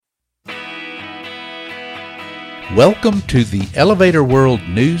Welcome to the Elevator World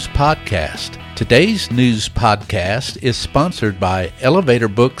News Podcast. Today's news podcast is sponsored by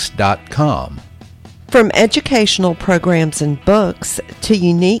ElevatorBooks.com. From educational programs and books to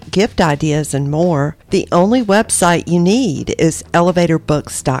unique gift ideas and more, the only website you need is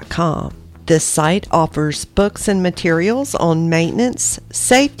ElevatorBooks.com. This site offers books and materials on maintenance,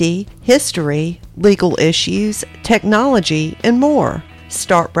 safety, history, legal issues, technology, and more.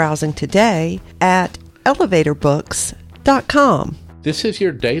 Start browsing today at ElevatorBooks.com. This is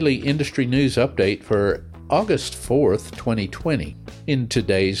your daily industry news update for August 4th, 2020. In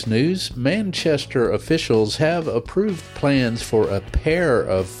today's news, Manchester officials have approved plans for a pair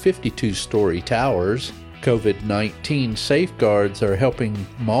of 52-story towers. COVID-19 safeguards are helping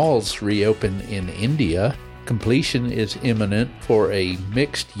malls reopen in India. Completion is imminent for a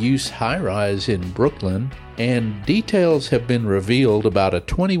mixed-use high-rise in Brooklyn. And details have been revealed about a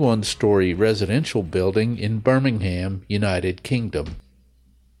 21-story residential building in Birmingham, United Kingdom.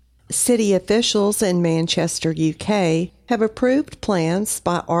 City officials in Manchester, UK, have approved plans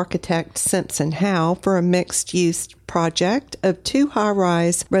by architect Simpson Howe for a mixed-use project of two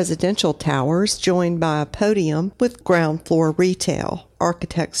high-rise residential towers joined by a podium with ground-floor retail,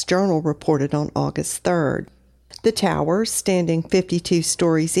 Architects Journal reported on August 3rd. The towers, standing 52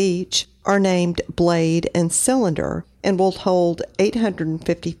 stories each, are named Blade and Cylinder and will hold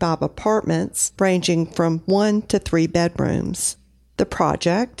 855 apartments ranging from 1 to 3 bedrooms. The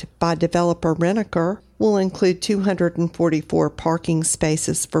project, by developer Rentaker, will include 244 parking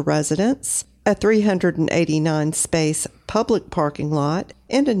spaces for residents, a 389-space public parking lot,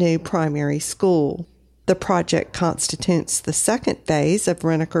 and a new primary school. The project constitutes the second phase of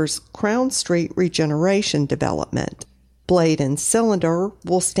Rentaker's Crown Street regeneration development. Blade and Cylinder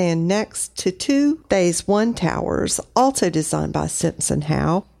will stand next to two Phase 1 towers, also designed by Simpson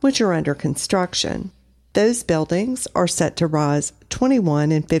Howe, which are under construction. Those buildings are set to rise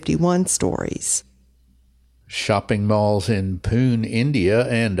 21 and 51 stories. Shopping malls in Pune, India,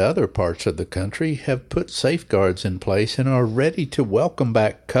 and other parts of the country have put safeguards in place and are ready to welcome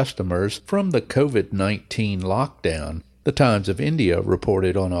back customers from the COVID-19 lockdown, the Times of India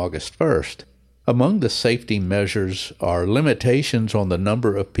reported on August 1st. Among the safety measures are limitations on the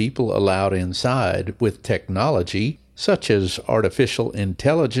number of people allowed inside with technology, such as artificial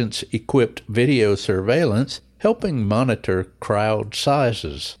intelligence-equipped video surveillance, helping monitor crowd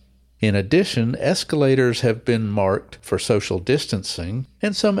sizes. In addition, escalators have been marked for social distancing,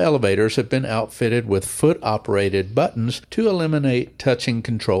 and some elevators have been outfitted with foot-operated buttons to eliminate touching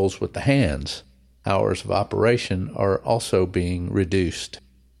controls with the hands. Hours of operation are also being reduced.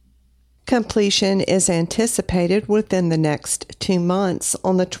 Completion is anticipated within the next 2 months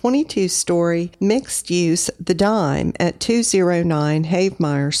on the 22-story mixed-use The Dime at 209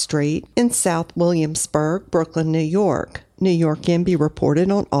 Havemeyer Street in South Williamsburg, Brooklyn, New York. New York MB reported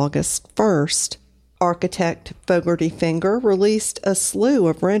on August 1st. Architect Fogarty Finger released a slew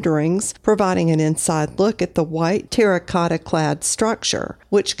of renderings providing an inside look at the white terracotta-clad structure,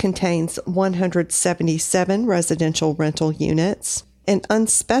 which contains 177 residential rental units, an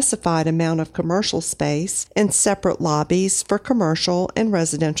unspecified amount of commercial space, and separate lobbies for commercial and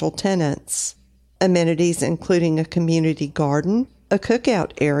residential tenants. Amenities including a community garden, a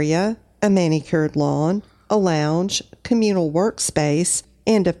cookout area, a manicured lawn, a lounge, communal workspace,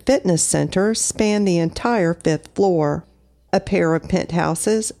 and a fitness center span the entire 5th floor. A pair of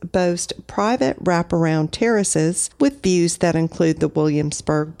penthouses boast private wraparound terraces with views that include the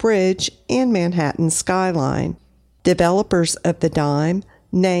Williamsburg Bridge and Manhattan skyline. Developers of the Dime,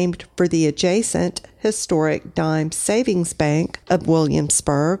 named for the adjacent historic Dime Savings Bank of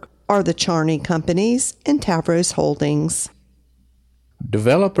Williamsburg, are the Charney Companies and Tavros Holdings.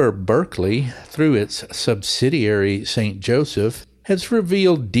 Developer Berkeley, through its subsidiary St. Joseph, has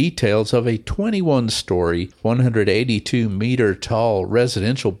revealed details of a 21-story, 182-meter-tall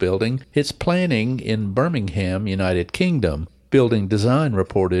residential building it's planning in Birmingham, United Kingdom, Building Design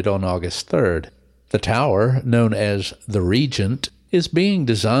reported on August 3rd. The tower, known as The Regent, is being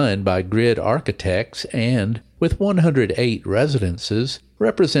designed by Grid Architects and, with 108 residences,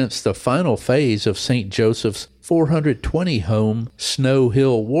 represents the final phase of St. Joseph's 420-home Snow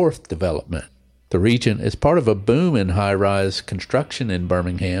Hill Wharf development. The Regent is part of a boom in high-rise construction in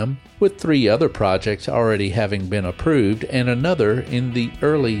Birmingham, with 3 other projects already having been approved and another in the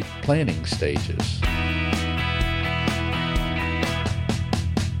early planning stages.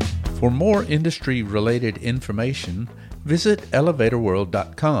 For more industry-related information, visit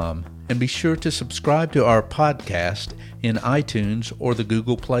ElevatorWorld.com and be sure to subscribe to our podcast in iTunes or the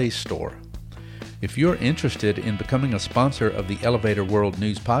Google Play Store. If you're interested in becoming a sponsor of the Elevator World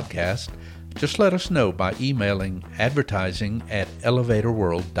News Podcast, Just let us know by emailing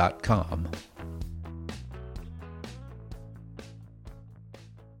advertising@elevatorworld.com.